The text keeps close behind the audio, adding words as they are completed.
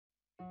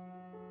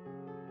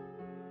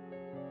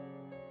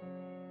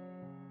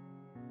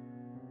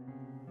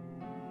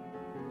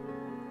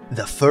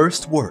The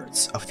first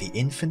words of the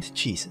infant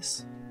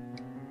Jesus.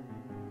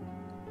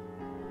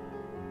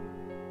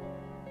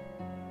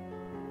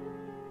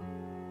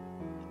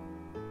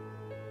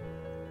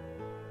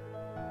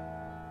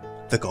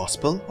 The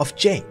Gospel of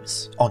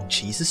James on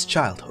Jesus'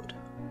 childhood.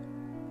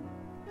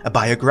 A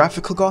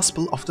biographical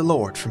gospel of the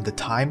Lord from the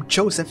time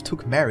Joseph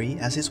took Mary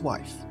as his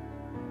wife.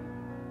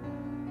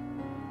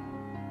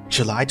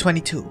 July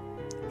 22,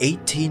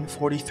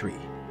 1843.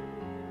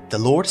 The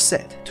Lord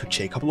said to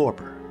Jakob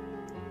Lorber,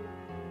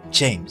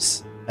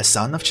 James, a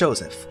son of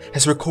Joseph,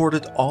 has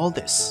recorded all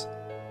this.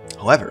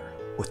 However,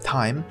 with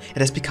time, it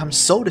has become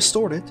so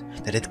distorted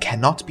that it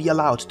cannot be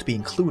allowed to be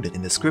included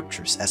in the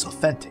scriptures as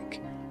authentic.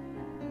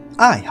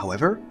 I,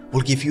 however,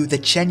 will give you the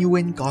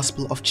genuine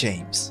Gospel of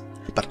James,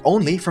 but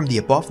only from the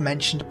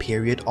above-mentioned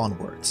period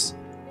onwards,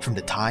 from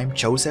the time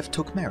Joseph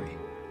took Mary.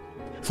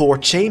 For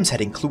James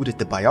had included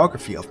the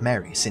biography of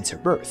Mary since her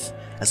birth,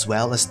 as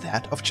well as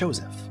that of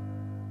Joseph.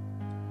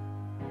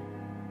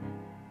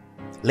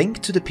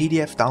 Link to the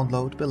PDF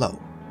download below.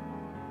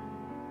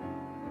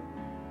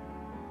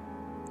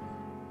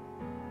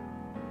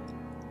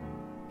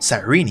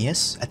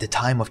 Cyrenius, at the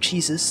time of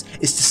Jesus,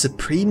 is the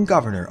supreme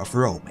governor of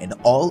Rome in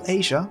all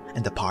Asia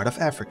and a part of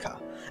Africa,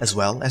 as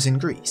well as in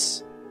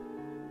Greece.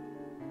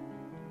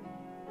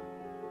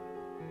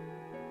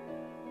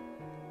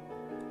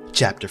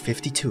 Chapter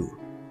 52.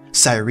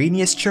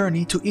 Cyrenius'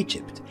 journey to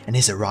Egypt and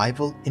his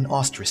arrival in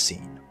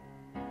Ostracine.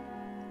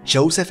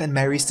 Joseph and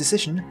Mary's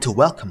decision to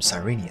welcome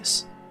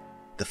Cyrenius.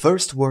 The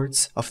first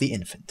words of the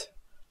infant.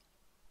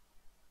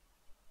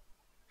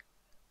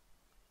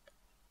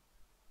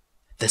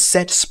 The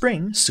said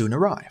spring soon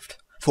arrived,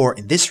 for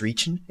in this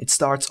region it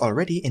starts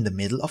already in the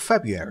middle of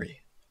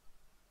February.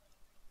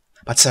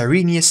 But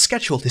Cyrenius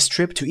scheduled his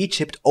trip to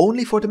Egypt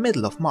only for the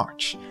middle of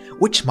March,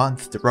 which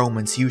month the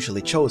Romans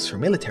usually chose for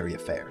military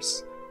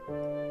affairs.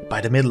 By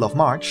the middle of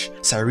March,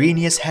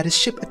 Cyrenius had his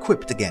ship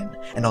equipped again,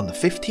 and on the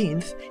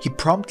 15th he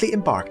promptly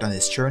embarked on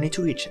his journey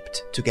to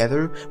Egypt,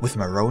 together with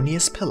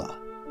Maronius Pilla.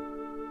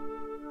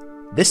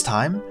 This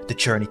time, the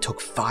journey took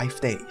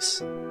 5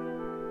 days.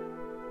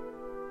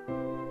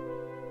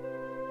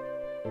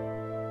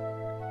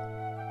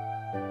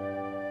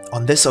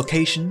 On this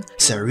occasion,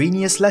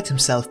 Cyrenius let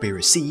himself be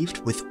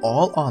received with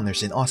all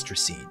honors in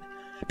Ostracine,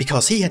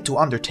 because he had to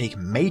undertake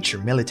major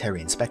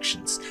military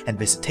inspections and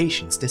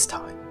visitations this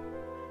time.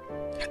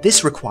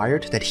 This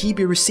required that he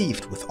be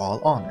received with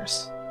all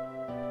honors.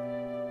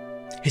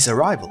 His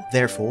arrival,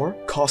 therefore,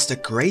 caused a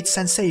great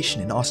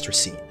sensation in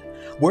Ostracine,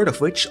 word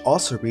of which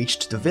also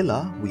reached the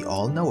villa we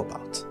all know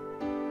about.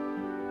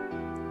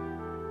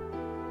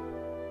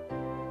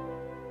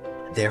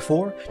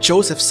 Therefore,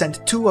 Joseph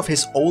sent 2 of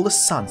his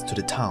oldest sons to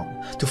the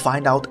town to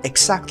find out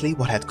exactly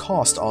what had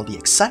caused all the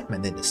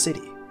excitement in the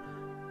city.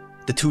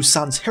 The 2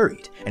 sons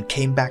hurried and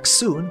came back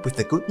soon with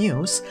the good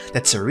news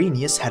that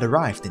Cyrenius had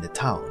arrived in the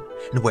town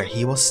and where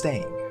he was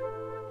staying.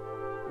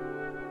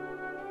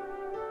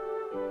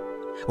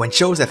 When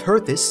Joseph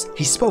heard this,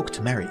 he spoke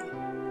to Mary.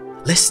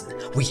 Listen,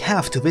 we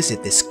have to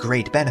visit this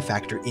great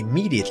benefactor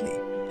immediately,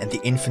 and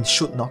the infant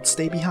should not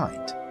stay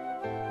behind.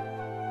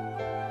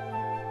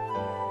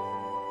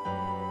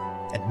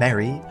 And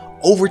Mary,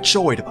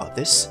 overjoyed about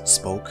this,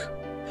 spoke,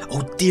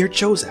 Oh dear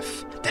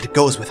Joseph, that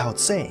goes without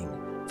saying,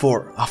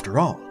 for, after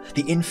all,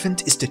 the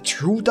infant is the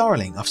true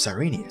darling of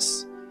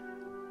Cyrenius.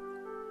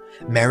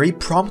 Mary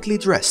promptly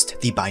dressed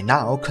the by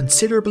now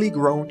considerably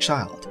grown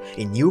child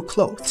in new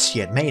clothes she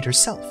had made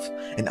herself,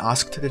 and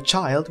asked the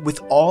child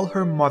with all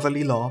her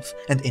motherly love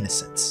and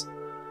innocence,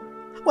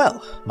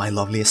 Well, my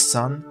loveliest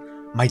son,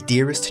 my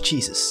dearest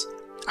Jesus,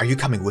 are you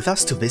coming with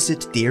us to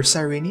visit dear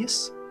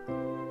Cyrenius?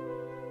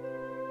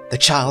 The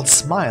child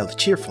smiled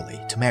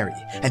cheerfully to Mary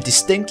and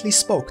distinctly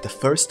spoke the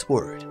first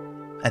word,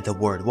 and the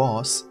word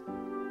was,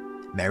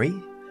 Mary,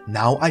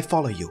 now I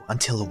follow you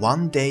until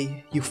one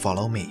day you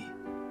follow me.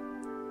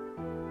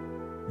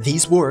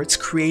 These words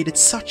created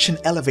such an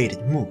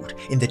elevated mood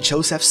in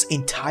Joseph's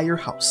entire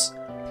house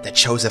that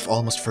Joseph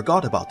almost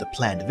forgot about the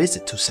planned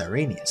visit to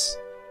Cyrenius.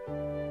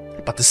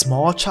 But the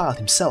small child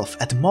himself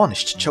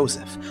admonished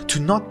Joseph to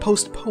not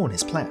postpone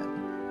his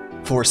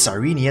plan, for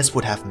Cyrenius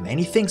would have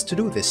many things to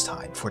do this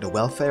time for the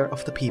welfare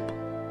of the people.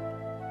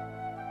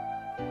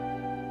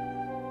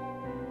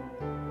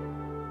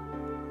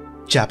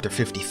 Chapter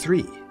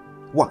 53.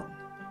 1.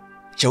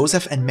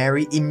 Joseph and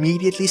Mary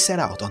immediately set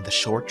out on the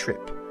short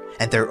trip,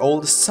 and their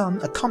oldest son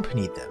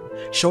accompanied them,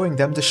 showing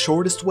them the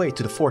shortest way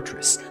to the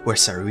fortress where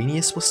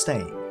Cyrenius was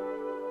staying.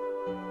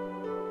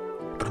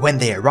 But when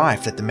they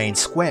arrived at the main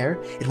square,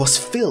 it was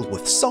filled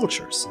with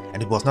soldiers,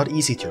 and it was not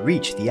easy to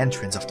reach the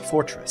entrance of the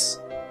fortress.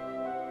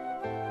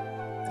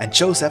 And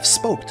Joseph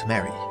spoke to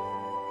Mary,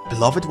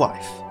 Beloved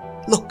wife,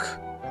 look,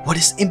 what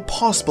is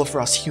impossible for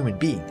us human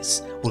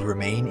beings will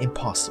remain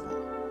impossible.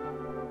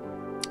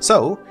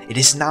 So, it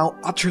is now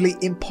utterly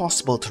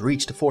impossible to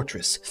reach the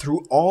fortress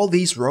through all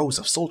these rows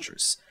of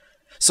soldiers.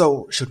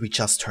 So, should we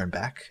just turn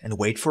back and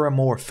wait for a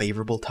more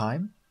favorable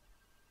time?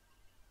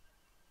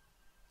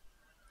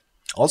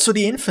 Also,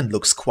 the infant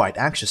looks quite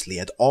anxiously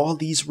at all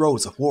these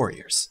rows of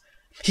warriors.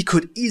 He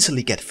could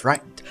easily get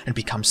frightened and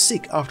become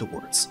sick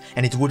afterwards,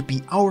 and it would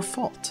be our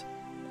fault.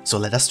 So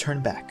let us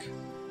turn back.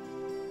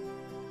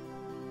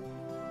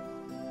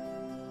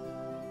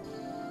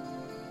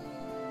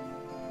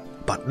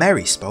 But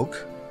Mary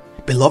spoke,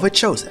 "Beloved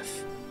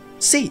Joseph,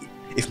 see,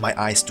 if my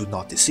eyes do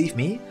not deceive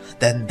me,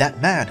 then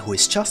that man who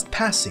is just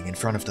passing in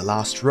front of the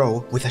last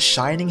row with a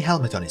shining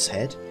helmet on his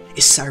head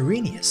is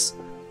Cyrenius.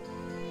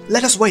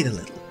 Let us wait a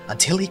little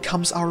until he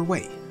comes our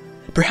way.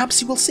 Perhaps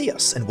he will see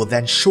us and will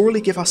then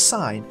surely give us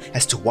sign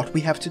as to what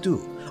we have to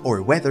do,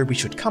 or whether we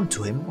should come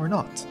to him or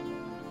not."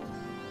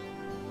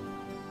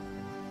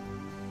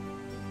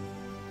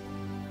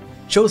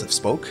 Joseph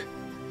spoke,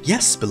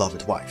 "Yes,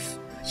 beloved wife,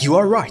 you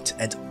are right,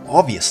 and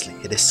obviously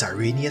it is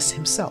Cyrenius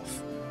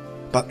himself.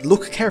 But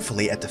look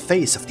carefully at the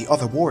face of the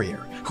other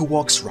warrior who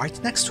walks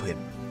right next to him.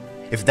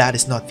 If that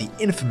is not the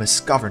infamous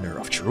governor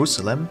of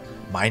Jerusalem,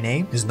 my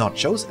name is not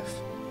Joseph.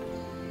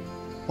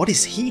 What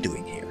is he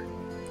doing here?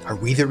 Are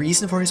we the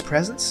reason for his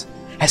presence?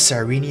 Has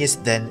Cyrenius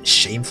then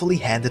shamefully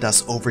handed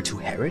us over to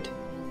Herod?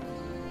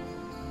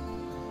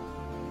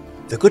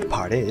 The good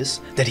part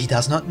is that he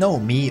does not know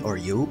me or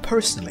you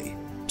personally,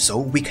 so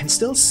we can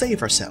still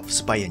save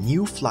ourselves by a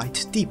new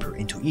flight deeper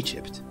into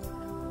Egypt.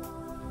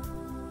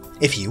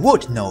 If he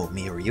would know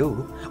me or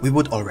you, we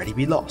would already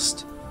be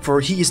lost,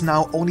 for he is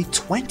now only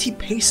 20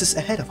 paces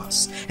ahead of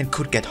us and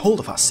could get hold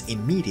of us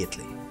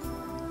immediately.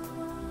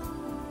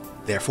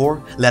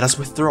 Therefore, let us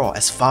withdraw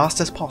as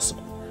fast as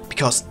possible,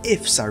 because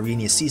if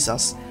Cyrenius sees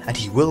us, and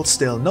he will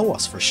still know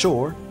us for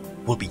sure,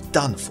 we'll be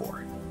done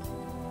for."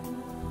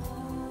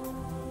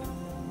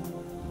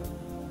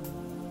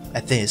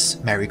 At this,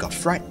 Mary got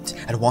frightened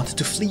and wanted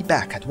to flee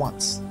back at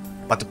once,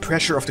 but the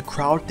pressure of the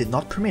crowd did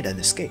not permit an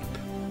escape.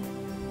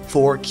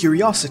 For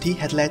curiosity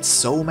had led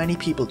so many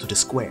people to the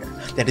square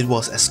that it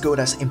was as good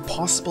as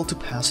impossible to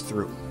pass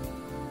through.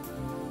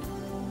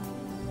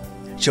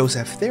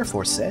 Joseph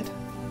therefore said,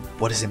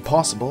 "What is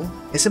impossible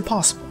is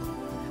impossible.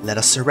 Let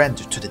us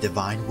surrender to the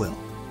divine will.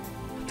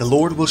 The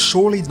Lord will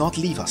surely not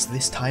leave us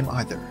this time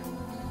either.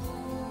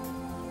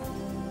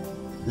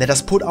 Let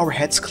us put our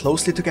heads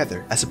closely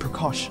together as a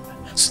precaution,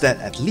 so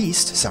that at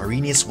least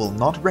Cyrenius will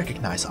not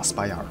recognize us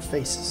by our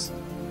faces."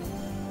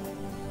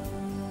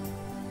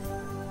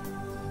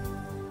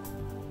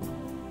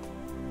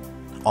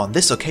 On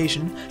this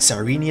occasion,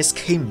 Cyrenius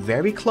came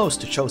very close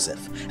to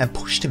Joseph and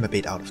pushed him a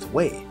bit out of the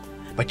way,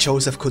 but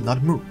Joseph could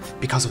not move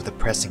because of the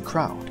pressing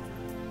crowd.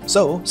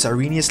 So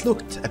Cyrenius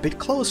looked a bit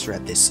closer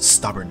at this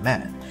stubborn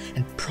man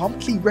and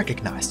promptly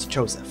recognized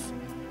Joseph.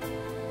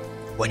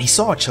 When he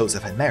saw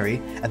Joseph and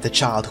Mary and the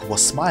child who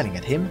was smiling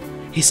at him,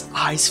 his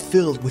eyes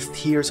filled with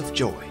tears of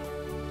joy.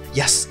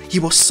 Yes, he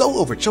was so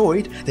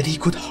overjoyed that he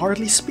could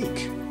hardly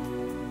speak.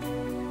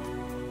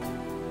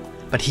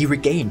 But he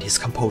regained his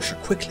composure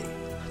quickly,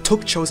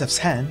 took Joseph's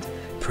hand,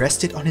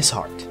 pressed it on his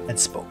heart, and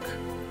spoke.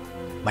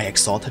 "My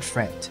exalted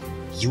friend,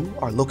 you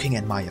are looking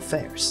at my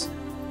affairs.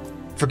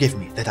 Forgive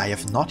me that I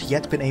have not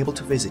yet been able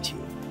to visit you,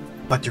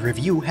 but the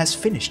review has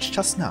finished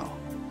just now.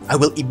 I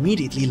will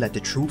immediately let the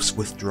troops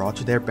withdraw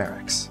to their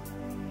barracks.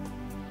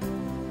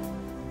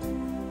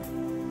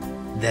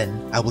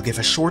 Then I will give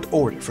a short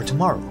order for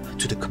tomorrow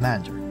to the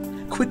commander,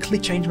 quickly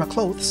change my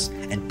clothes,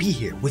 and be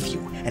here with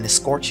you and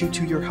escort you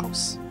to your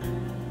house."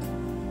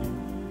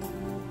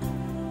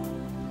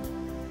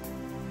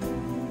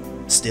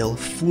 Still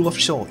full of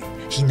joy,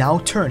 he now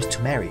turned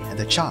to Mary and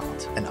the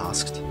child and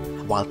asked,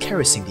 while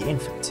caressing the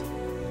infant,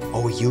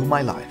 "Oh, you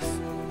my life,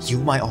 you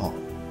my all,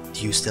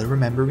 do you still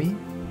remember me?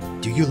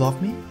 Do you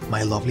love me,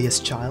 my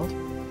loveliest child?"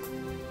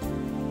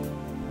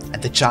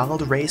 And the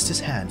child raised his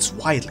hands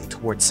widely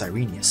towards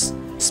Cyrenius,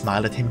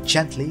 smiled at him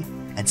gently,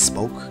 and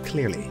spoke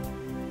clearly.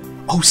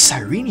 "Oh,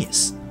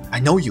 Cyrenius, I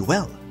know you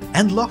well,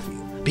 and love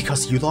you,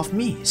 because you love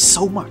me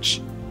so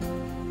much.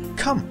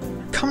 Come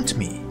to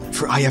me,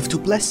 for I have to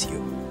bless you."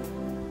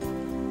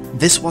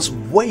 This was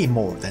way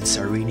more than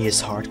Cyrenius'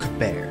 heart could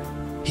bear.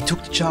 He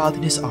took the child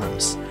in his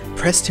arms,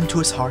 pressed him to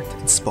his heart,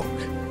 and spoke.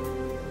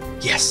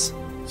 "Yes,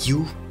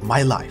 you,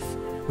 my life.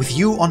 With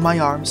you on my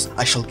arms,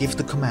 I shall give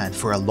the command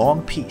for a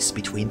long peace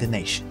between the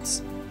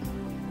nations."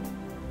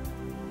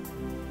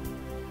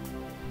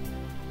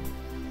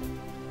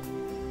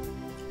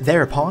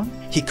 Thereupon,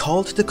 he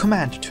called the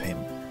commander to him,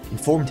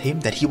 informed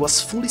him that he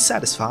was fully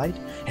satisfied,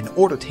 and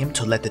ordered him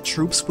to let the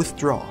troops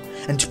withdraw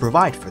and to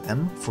provide for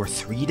them for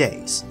 3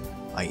 days,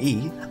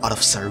 i.e., out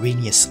of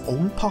Cyrenius'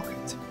 own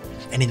pocket,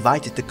 and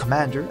invited the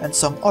commander and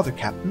some other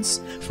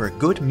captains for a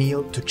good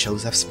meal to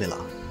Joseph's villa.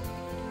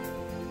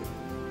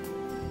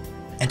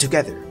 And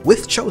together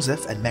with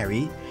Joseph and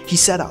Mary, he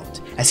set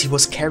out as he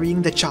was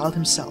carrying the child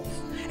himself,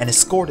 and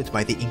escorted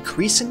by the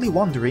increasingly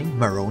wandering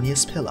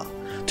Maronius Pilla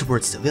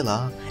towards the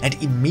villa, and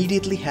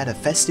immediately had a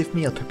festive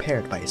meal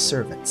prepared by his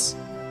servants.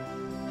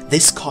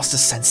 This caused a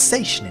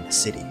sensation in the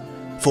city,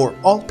 for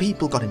all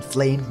people got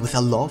inflamed with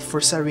a love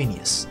for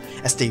Cyrenius,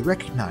 as they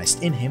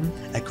recognized in him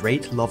a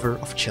great lover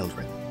of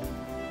children.